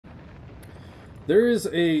There is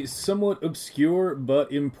a somewhat obscure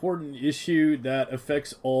but important issue that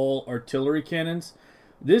affects all artillery cannons.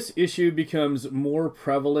 This issue becomes more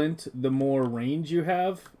prevalent the more range you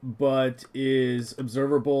have, but is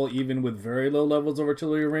observable even with very low levels of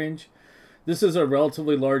artillery range. This is a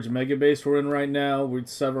relatively large mega base we're in right now with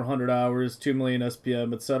several hundred hours, 2 million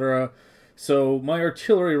SPM, etc. So my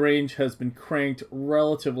artillery range has been cranked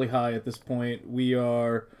relatively high at this point. We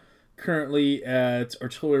are currently at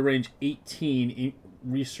artillery range 18 in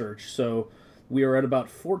research, so we are at about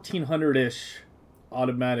 1400-ish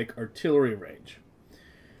automatic artillery range.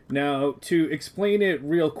 Now, to explain it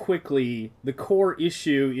real quickly, the core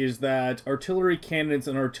issue is that artillery cannons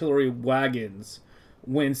and artillery wagons,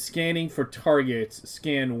 when scanning for targets,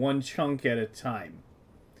 scan one chunk at a time.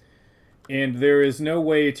 And there is no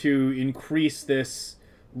way to increase this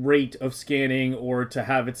rate of scanning or to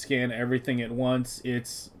have it scan everything at once.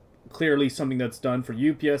 It's clearly something that's done for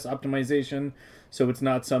UPS optimization, so it's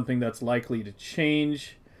not something that's likely to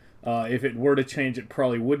change. If it were to change, it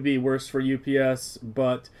probably would be worse for UPS,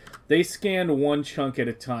 but they scan one chunk at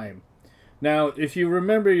a time. Now, if you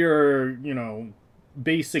remember your,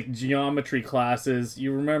 basic geometry classes,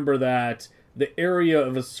 you remember that the area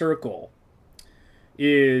of a circle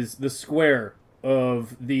is the square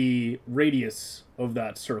of the radius of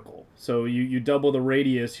that circle. So you double the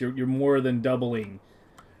radius, you're more than doubling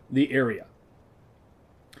the area.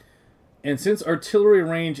 And since artillery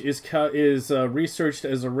range is researched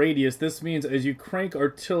as a radius, this means as you crank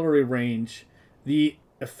artillery range, the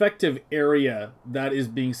effective area that is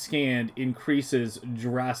being scanned increases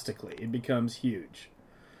drastically. It becomes huge.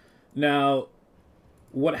 Now,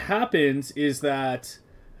 what happens is that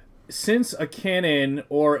since a cannon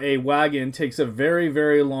or a wagon takes a very,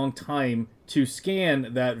 very long time to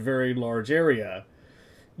scan that very large area,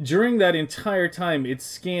 during that entire time it's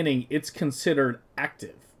scanning, it's considered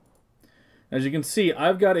active. As you can see,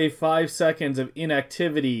 I've got a 5 seconds of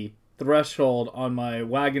inactivity threshold on my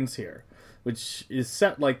wagons here, which is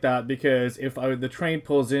set like that because if the train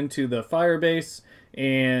pulls into the fire base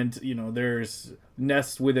and, there's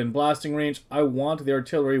nests within blasting range, I want the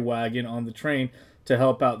artillery wagon on the train to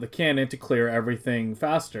help out the cannon to clear everything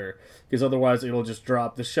faster, because otherwise it'll just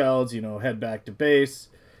drop the shells, head back to base,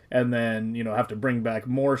 and then, have to bring back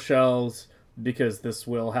more shells, because this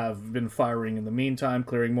will have been firing in the meantime,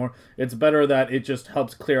 clearing more. It's better that it just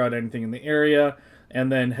helps clear out anything in the area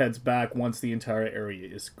and then heads back once the entire area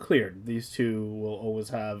is cleared. These two will always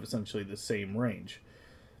have essentially the same range.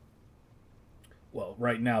 Well,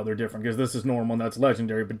 right now they're different because this is normal and that's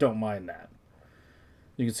legendary, but don't mind that.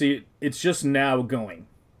 You can see it's just now going.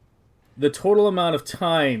 The total amount of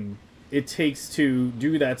time it takes to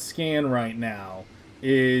do that scan right now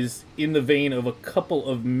is in the vein of a couple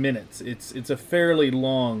of minutes. It's a fairly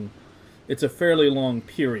long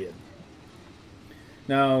period.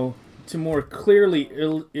 Now, to more clearly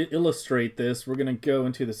illustrate this, we're going to go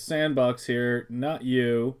into the sandbox here. Not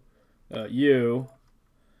you, you.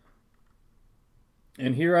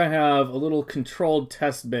 And here I have a little controlled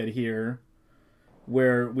test bed here,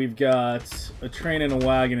 where we've got a train and a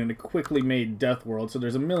wagon in a quickly made death world. So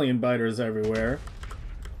there's a million biters everywhere.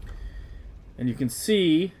 And you can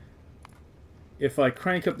see, if I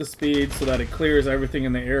crank up the speed so that it clears everything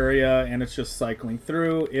in the area and it's just cycling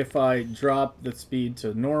through, if I drop the speed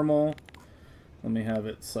to normal, let me have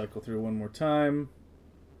it cycle through one more time.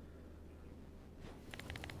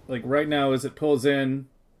 Like right now as it pulls in,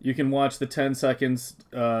 you can watch the 10 seconds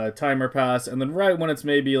timer pass, and then right when it's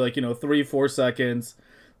maybe 3-4 seconds,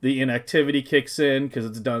 the inactivity kicks in because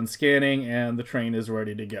it's done scanning and the train is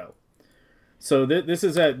ready to go. So this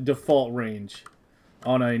is at default range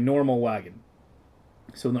on a normal wagon.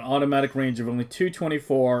 So in an automatic range of only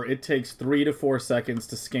 224, it takes 3 to 4 seconds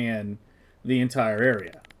to scan the entire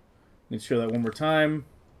area. Let's show that one more time.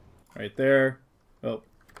 Right there. Oh,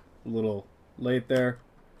 a little late there.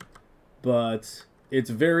 But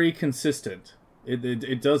it's very consistent.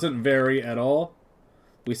 It doesn't vary at all.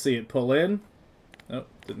 We see it pull in. Oh,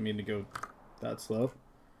 didn't mean to go that slow.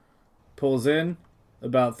 Pulls in.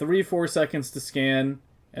 About 3-4 seconds to scan,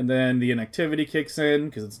 and then the inactivity kicks in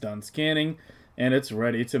because it's done scanning, and it's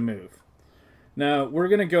ready to move. Now, we're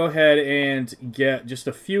going to go ahead and get just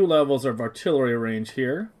a few levels of artillery range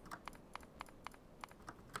here.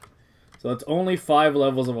 So that's only 5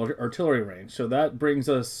 levels of artillery range. So that brings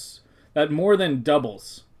us, that more than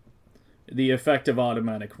doubles the effective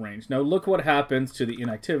automatic range. Now look what happens to the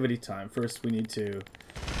inactivity time. First we need to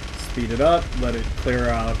speed it up, let it clear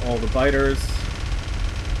out all the biters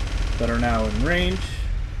that are now in range.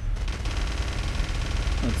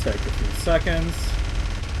 Let's take a few seconds,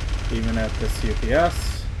 even at this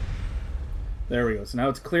UPS. There we go. So now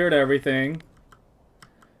it's cleared everything.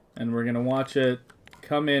 And we're going to watch it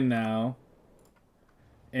come in now.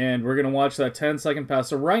 And we're going to watch that 10-second pass.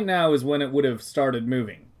 So right now is when it would have started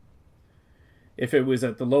moving, if it was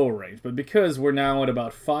at the lower range. But because we're now at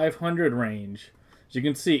about 500 range, as you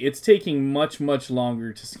can see, it's taking much, much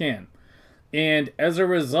longer to scan. And as a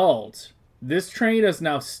result, this train is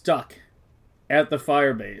now stuck at the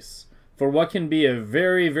firebase for what can be a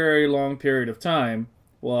very, very long period of time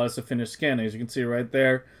while it has to finish scanning. As you can see right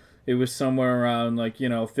there, it was somewhere around, like,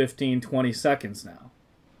 15, 20 seconds now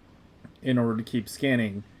in order to keep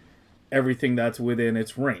scanning everything that's within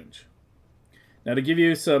its range. Now, to give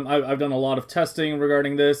you some, I've done a lot of testing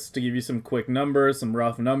regarding this, to give you some quick numbers, some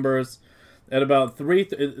rough numbers. At about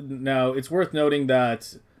now, it's worth noting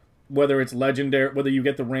that whether it's legendary, whether you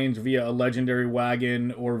get the range via a legendary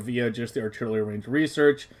wagon or via just the artillery range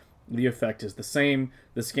research, the effect is the same.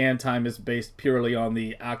 The scan time is based purely on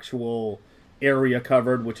the actual area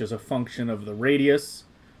covered, which is a function of the radius,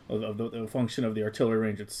 of the function of the artillery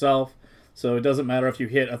range itself. So it doesn't matter if you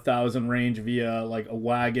hit 1,000 range via like a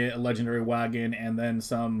wagon, a legendary wagon, and then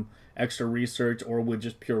some extra research, or with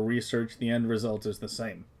just pure research, the end result is the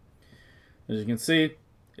same. As you can see,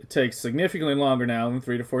 it takes significantly longer now than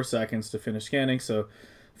 3 to 4 seconds to finish scanning. So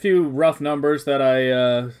a few rough numbers that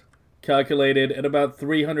I calculated. At about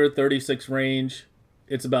 336 range,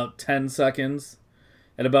 it's about 10 seconds.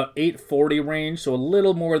 At about 840 range, so a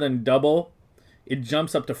little more than double, it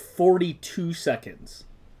jumps up to 42 seconds.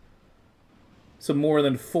 So more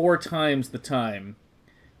than 4 times the time.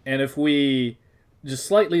 And if we just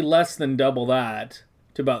slightly less than double that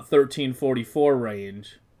to about 1344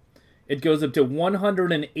 range, it goes up to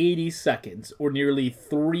 180 seconds, or nearly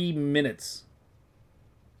 3 minutes.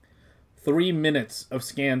 3 minutes of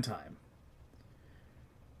scan time.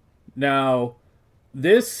 Now,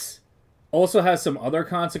 this also has some other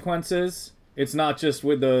consequences. It's not just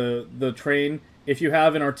with the train. If you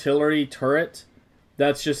have an artillery turret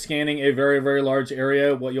that's just scanning a very, very large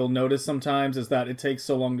area, what you'll notice sometimes is that it takes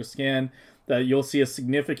so long to scan that you'll see a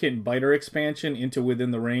significant biter expansion into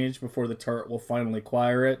within the range before the turret will finally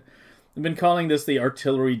acquire it. I've been calling this the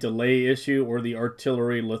artillery delay issue, or the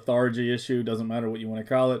artillery lethargy issue, doesn't matter what you want to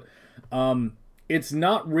call it. It's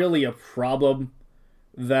not really a problem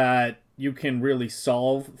that you can really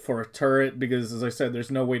solve for a turret, because, as I said,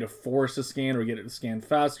 there's no way to force a scan or get it to scan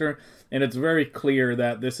faster, and it's very clear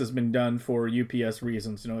that this has been done for UPS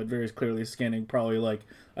reasons. It very clearly scanning probably, like,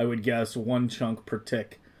 I would guess 1 chunk per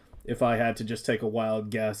tick, if I had to just take a wild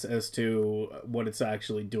guess as to what it's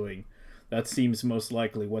actually doing. That seems most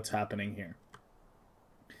likely what's happening here.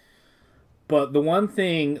 But the one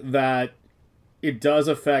thing that it does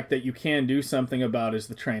affect that you can do something about is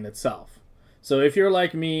the train itself. So if you're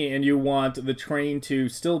like me and you want the train to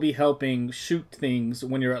still be helping shoot things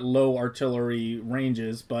when you're at low artillery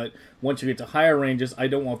ranges, but once you get to higher ranges, I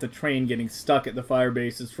don't want the train getting stuck at the fire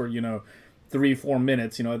bases for, 3-4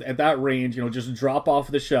 minutes. At that range, just drop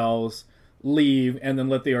off the shells, leave, and then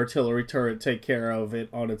let the artillery turret take care of it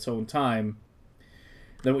on its own time.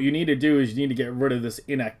 Then what you need to do is you need to get rid of this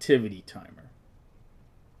inactivity timer.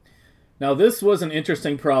 Now, this was an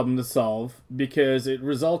interesting problem to solve because it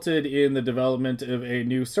resulted in the development of a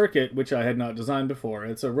new circuit, which I had not designed before.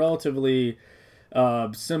 It's a relatively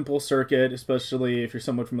simple circuit, especially if you're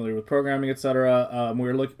somewhat familiar with programming, etc.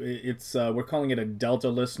 We're calling it a delta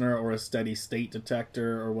listener, or a steady state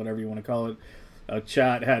detector, or whatever you want to call it.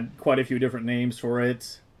 Chat had quite a few different names for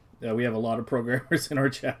it. We have a lot of programmers in our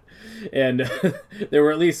chat, and there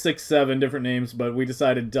were at least 6-7 different names, but we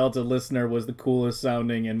decided delta listener was the coolest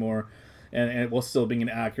sounding and more, and while still being an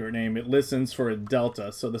accurate name. It listens for a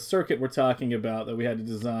delta. So the circuit we're talking about that we had to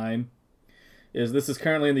design this is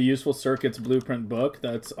currently in the Useful Circuits Blueprint book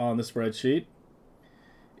that's on the spreadsheet,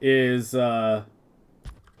 is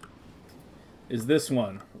this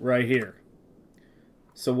one right here.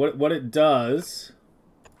 So what it does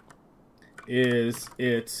is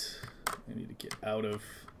I need to get out of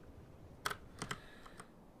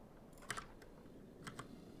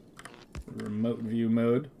remote view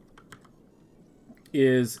mode.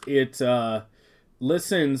 Is it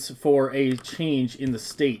listens for a change in the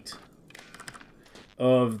state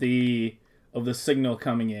of the signal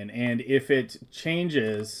coming in, and if it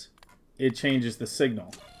changes the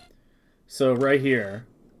signal. So right here,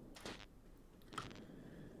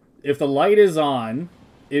 if the light is on,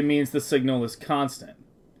 it means the signal is constant.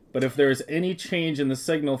 But if there's any change in the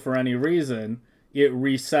signal for any reason, it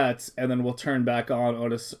resets and then will turn back on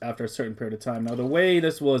after a certain period of time. Now, the way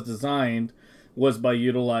this was designed was by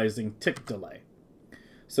utilizing tick delay.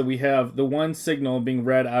 So we have the one signal being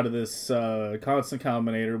read out of this constant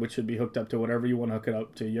combinator, which should be hooked up to whatever you want to hook it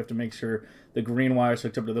up to. You have to make sure the green wire is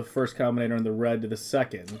hooked up to the first combinator and the red to the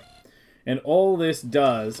second. And all this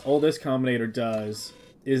combinator does,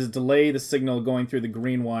 is delay the signal going through the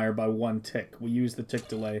green wire by 1 tick. We use the tick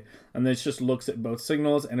delay, and this just looks at both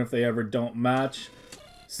signals, and if they ever don't match,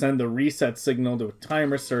 send the reset signal to a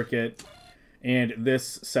timer circuit, and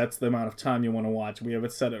this sets the amount of time you want to watch. We have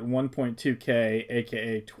it set at 1.2K,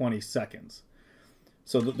 aka 20 seconds.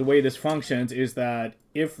 So the way this functions is that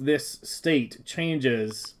if this state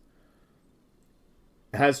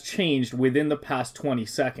has changed within the past 20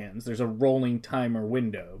 seconds, there's a rolling timer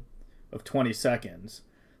window of 20 seconds,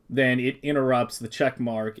 then it interrupts the check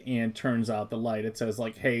mark and turns out the light. It says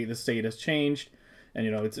like, hey, the state has changed. And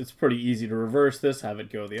you know, it's pretty easy to reverse this, have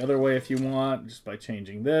it go the other way if you want, just by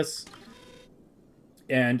changing this.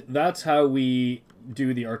 And that's how we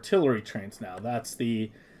do the artillery trains now. That's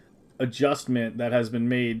the adjustment that has been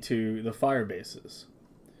made to the fire bases.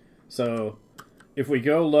 So if we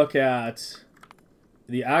go look at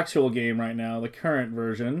the actual game right now, the current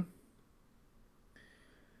version,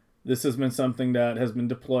 this has been something that has been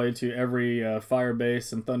deployed to every fire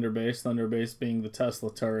base and thunder base being the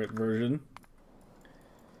Tesla turret version.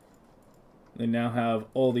 They now have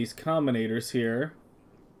all these combinators here.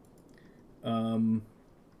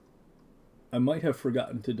 I might have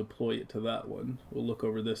forgotten to deploy it to that one. We'll look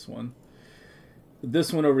over this one.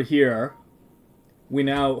 This one over here, we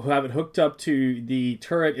now have it hooked up to the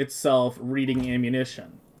turret itself reading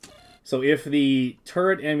ammunition. So if the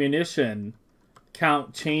turret ammunition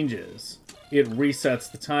count changes, it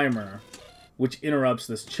resets the timer, which interrupts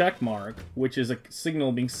this check mark, which is a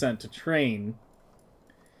signal being sent to train.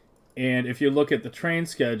 And if you look at the train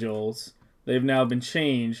schedules, they've now been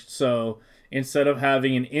changed. So instead of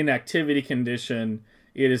having an inactivity condition,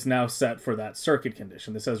 it is now set for that circuit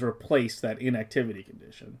condition. This has replaced that inactivity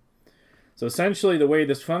condition. So essentially the way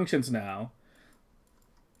this functions now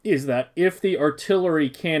is that if the artillery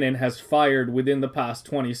cannon has fired within the past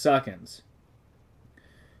 20 seconds,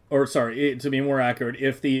 or sorry, to be more accurate,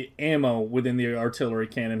 if the ammo within the artillery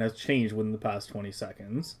cannon has changed within the past 20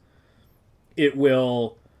 seconds, it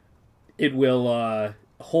will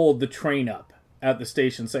hold the train up at the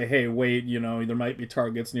station, say, hey, wait, you know, there might be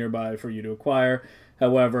targets nearby for you to acquire.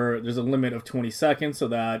 However, there's a limit of 20 seconds so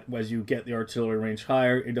that as you get the artillery range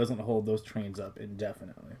higher, it doesn't hold those trains up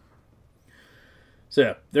indefinitely. So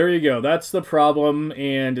yeah, there you go. That's the problem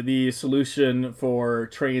and the solution for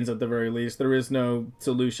trains at the very least. There is no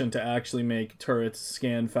solution to actually make turrets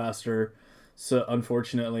scan faster. So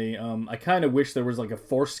unfortunately, I kind of wish there was like a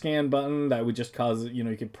force scan button that would just cause it, you know,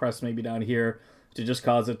 you could press maybe down here to just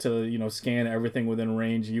cause it to, you know, scan everything within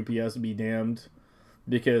range. UPS be damned.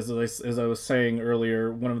 Because as I was saying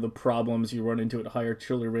earlier, one of the problems you run into at higher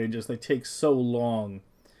artillery ranges, they take so long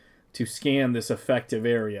to scan this effective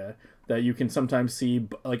area that you can sometimes see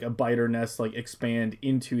like a biter nest like expand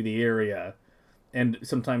into the area and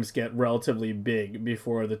sometimes get relatively big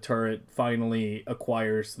before the turret finally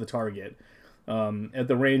acquires the target. At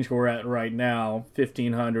the range we're at right now,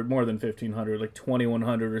 1,500, more than 1,500, like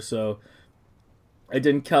 2,100 or so. I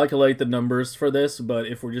didn't calculate the numbers for this, but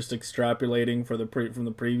if we're just extrapolating for from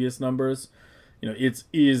the previous numbers, you know, it's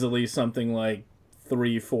easily something like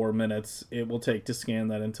 3-4 minutes it will take to scan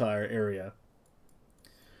that entire area.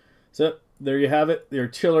 So there you have it, the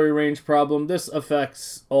artillery range problem. This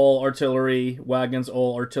affects all artillery wagons,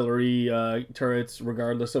 all artillery turrets,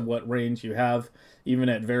 regardless of what range you have. Even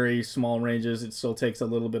at very small ranges, it still takes a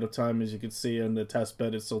little bit of time. As you can see in the test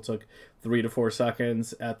bed, it still took 3 to 4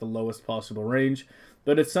 seconds at the lowest possible range.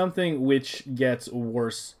 But it's something which gets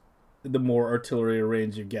worse the more artillery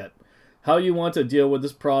range you get. How you want to deal with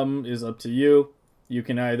this problem is up to you. You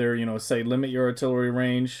can either, you know, say limit your artillery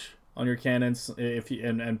range on your cannons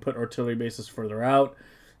and put artillery bases further out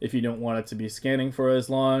if you don't want it to be scanning for as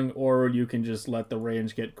long, or you can just let the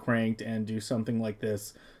range get cranked and do something like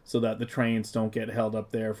this so that the trains don't get held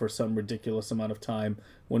up there for some ridiculous amount of time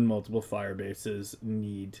when multiple fire bases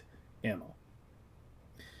need ammo.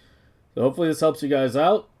 So hopefully this helps you guys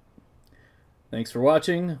out. Thanks for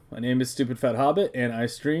watching. My name is Stupid Fat Hobbit, and I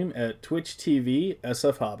stream at Twitch TV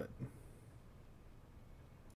SF Hobbit.